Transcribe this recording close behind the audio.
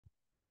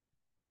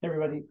Hey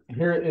everybody,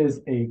 here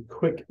is a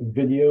quick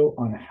video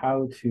on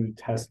how to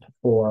test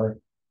for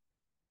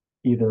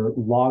either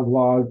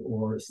log-log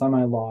or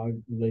semi-log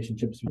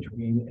relationships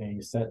between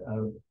a set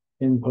of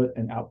input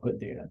and output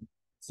data.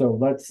 So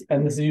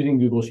and this is using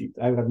Google Sheets.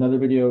 I have another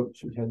video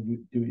which how to do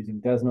it using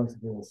Desmos.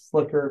 It's a little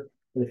slicker,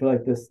 but I feel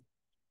like this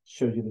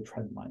shows you the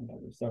trend line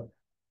better. So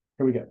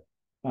here we go.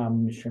 Let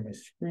me share my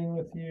screen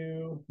with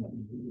you. Let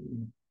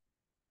me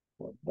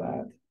put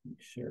that,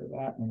 share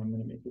that, and I'm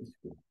going to make this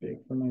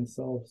big for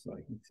myself so I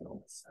can see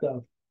all the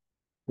stuff.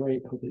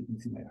 Great. Hopefully you can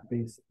see my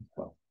face as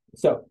well.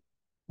 So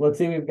let's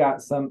say we've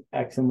got some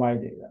X and Y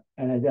data.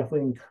 And I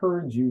definitely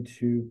encourage you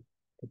to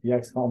put the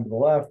X column to the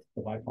left,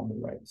 the Y column to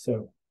the right.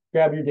 So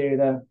grab your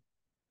data,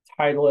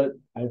 title it.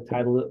 I've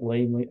titled it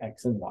lamely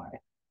X and Y.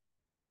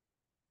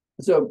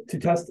 So to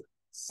test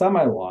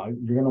semi-log,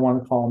 you're going to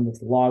want to column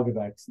this log of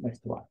X next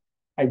to Y.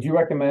 I do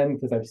recommend,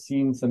 because I've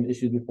seen some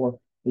issues before,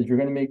 that you're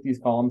going to make these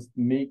columns,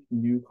 make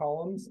new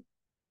columns,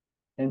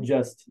 and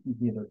just you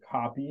can either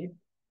copy.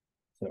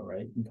 So,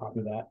 right, you can copy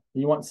that.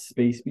 You want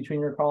space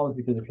between your columns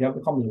because if you have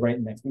the columns right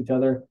next to each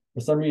other, for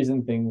some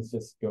reason, things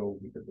just go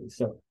weirdly.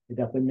 So I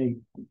definitely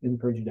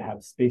encourage you to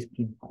have space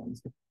between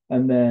columns.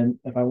 And then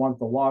if I want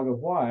the log of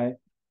Y,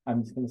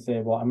 I'm just going to say,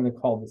 well, I'm going to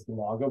call this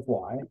log of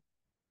Y.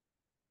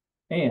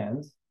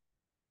 And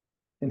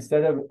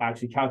instead of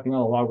actually calculating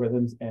all the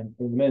logarithms and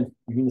putting them in,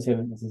 you can just say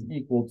that this is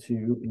equal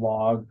to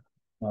log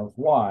of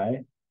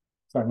Y.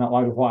 Sorry, not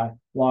log of Y,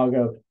 log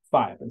of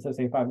 5. Instead of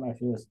saying 5, I'm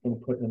actually just going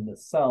to put in the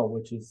cell,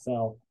 which is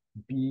cell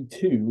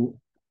B2.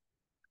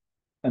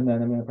 And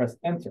then I'm going to press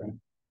enter.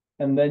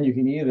 And then you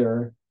can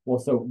either, well,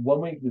 so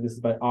one way to do this is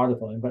by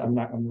autofilling, but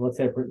let's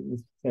say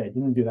I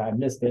didn't do that, I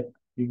missed it.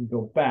 You can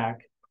go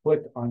back,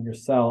 click on your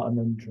cell, and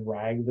then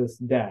drag this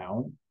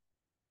down.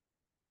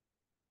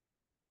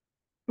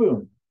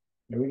 Boom.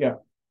 There we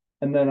go.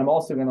 And then I'm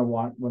also going to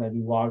want, when I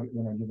do the log,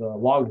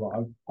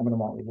 I'm going to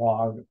want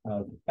log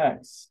of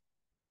X.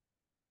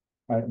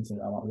 Right? And so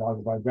I want log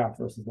of Y graph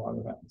versus log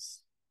of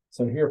X.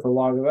 So here for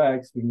log of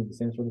X, we can do the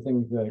same sort of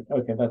thing. We can be like,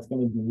 okay, that's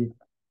going to be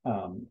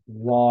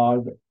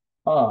log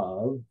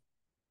of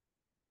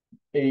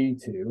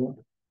A2.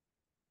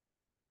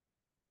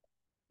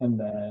 And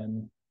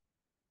then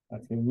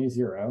that's giving me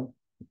 0.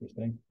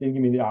 Interesting. Didn't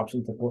give me the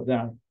option to pull it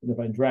down. And if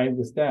I drag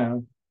this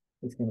down,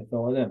 it's going to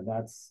fill it in.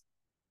 That's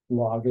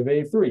log of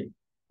A3.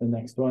 The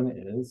next one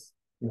is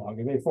log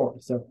of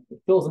A4. So it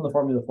fills in the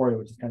formula for you,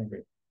 which is kind of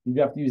great.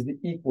 You have to use the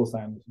equal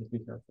sign, which is be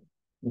careful.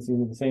 It's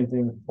going to be the same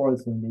thing before.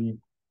 It's going to be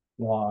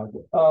log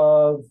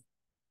of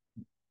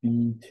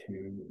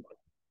B2.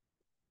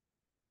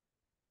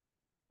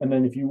 And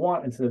then if you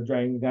want, instead of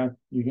dragging it down,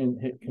 you can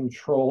hit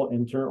Control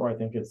Enter, or I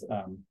think it's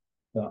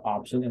the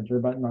Option Enter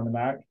button on the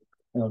Mac,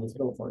 and it'll just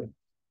fill it for you.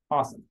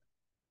 Awesome.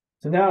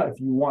 So now if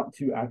you want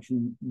to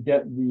actually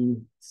get the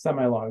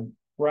semi-log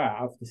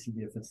graph to see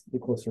if it's the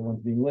closer one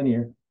to being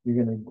linear,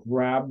 you're going to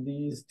grab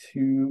these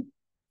two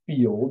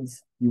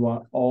fields. You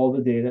want all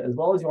the data, as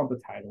well as you want the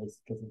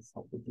titles, because it's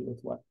helpful to do as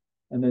well.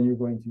 And then you're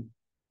going to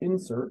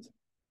insert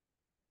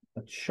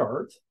a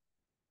chart,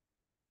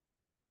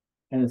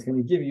 and it's going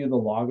to give you the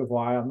log of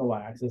Y on the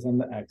Y-axis and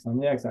the X on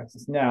the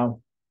X-axis. Now,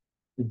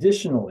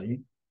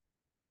 additionally,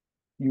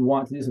 you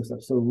want to do some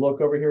stuff. So look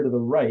over here to the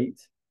right,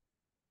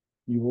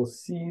 you will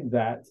see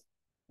that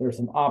there are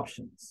some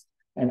options.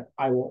 And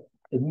I will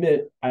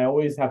admit, I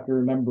always have to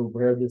remember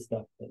where this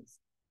stuff is.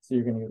 So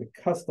you're going to go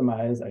to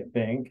customize, I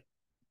think.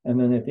 And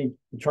then I think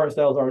the chart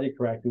style is already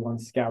correct. We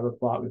want scatter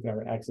plot. We've got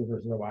our X's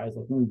versus our Y's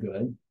looking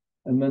good.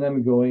 And then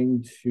I'm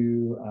going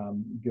to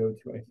go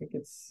to, I think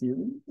it's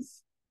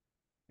series.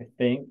 I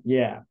think,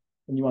 yeah.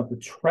 And you want the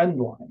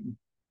trend line.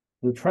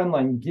 The trend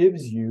line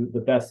gives you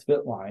the best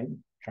fit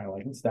line, kind of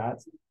like in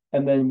stats.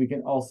 And then we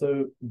can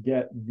also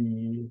get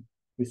we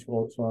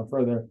scroll on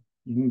further,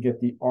 you can get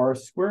the R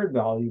squared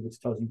value, which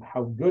tells you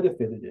how good a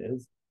fit it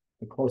is.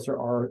 The closer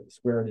R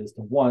squared is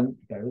to 1, the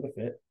better the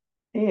fit.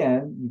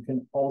 And you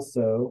can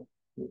also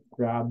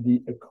grab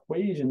the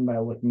equation by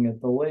looking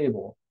at the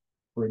label.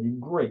 Pretty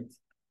great.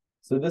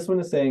 So this one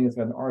is saying it's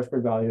got an R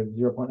squared value of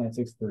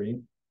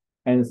 0.963.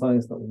 And it's telling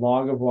us that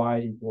log of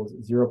Y equals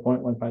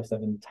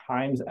 0.157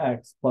 times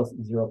X plus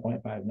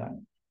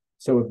 0.59.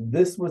 So if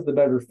this was the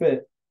better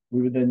fit,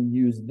 we would then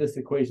use this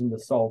equation to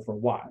solve for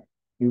Y.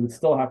 We would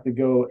still have to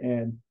go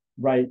and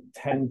write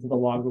 10 to the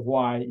log of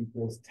Y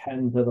equals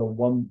 10 to the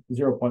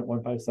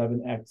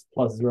 0.157X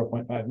plus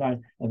 0.59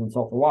 and then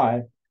solve for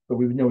Y, but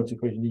we would know which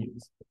equation to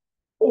use.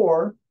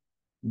 Or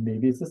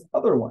maybe it's this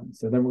other one.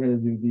 So then we're going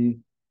to do the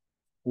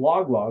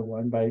log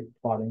one by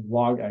plotting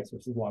log X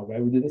versus log Y.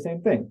 We do the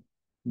same thing.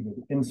 We go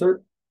to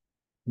insert,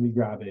 we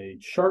grab a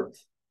chart.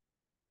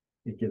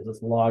 It gives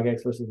us log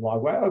X versus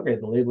log Y. Okay,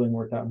 the labeling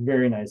worked out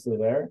very nicely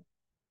there.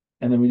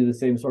 And then we do the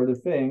same sort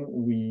of thing.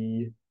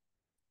 We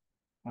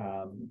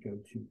go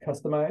to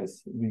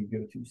customize, we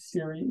go to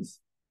series,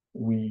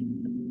 we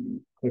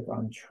click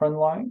on trend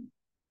line.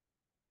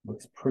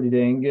 Looks pretty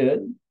dang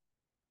good.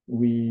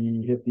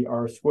 We hit the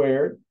R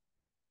squared,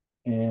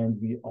 and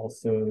we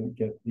also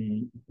get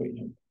the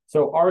equation.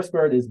 So r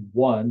squared is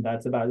 1.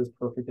 That's about as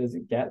perfect as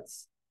it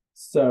gets.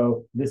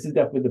 So this is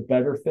definitely the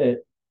better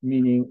fit,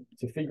 meaning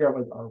to figure out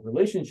what our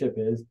relationship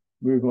is,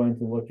 we're going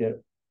to look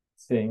at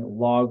saying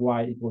log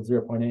y equals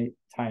 0.8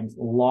 times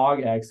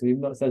log x. So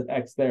even though it says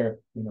x there,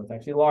 we know it's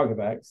actually log of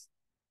x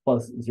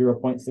plus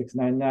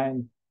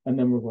 0.699. And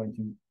then we're going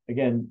to,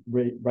 again,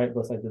 write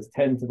both sides as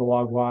 10 to the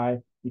log y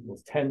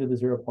equals 10 to the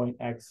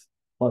 0.x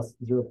plus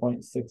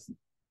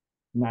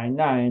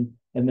 0.699.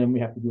 And then we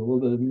have to do a little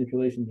bit of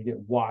manipulation to get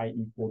y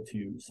equal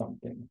to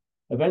something.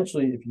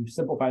 Eventually, if you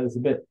simplify this a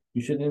bit,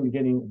 you should end up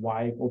getting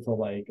y equal to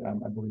like, I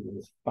believe it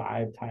was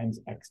 5 times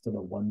x to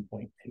the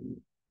 1.2.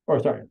 Or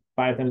sorry,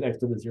 5 times x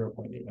to the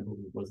 0.8, I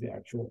believe was the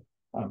actual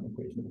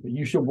equation. But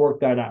you should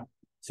work that out.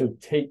 So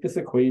take this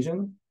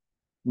equation,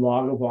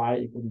 log of y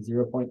equal to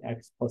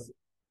 0.x plus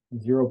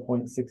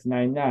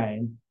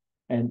 0.699.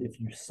 And if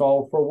you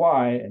solve for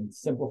y and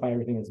simplify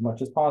everything as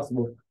much as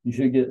possible, you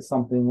should get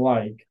something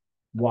like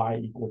y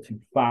equal to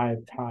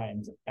 5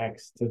 times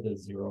x to the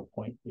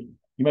 0.8.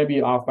 You might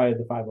be off by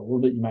the 5 a little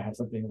bit. You might have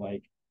something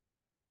like,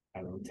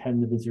 I don't know,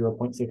 10 to the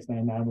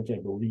 0.699, which I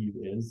believe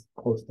is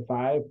close to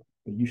 5,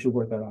 but you should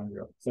work that on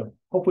your own. So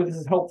hopefully this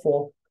is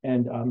helpful.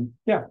 And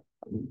yeah,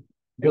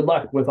 good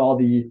luck with all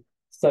the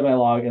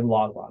semi-log and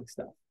log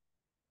stuff.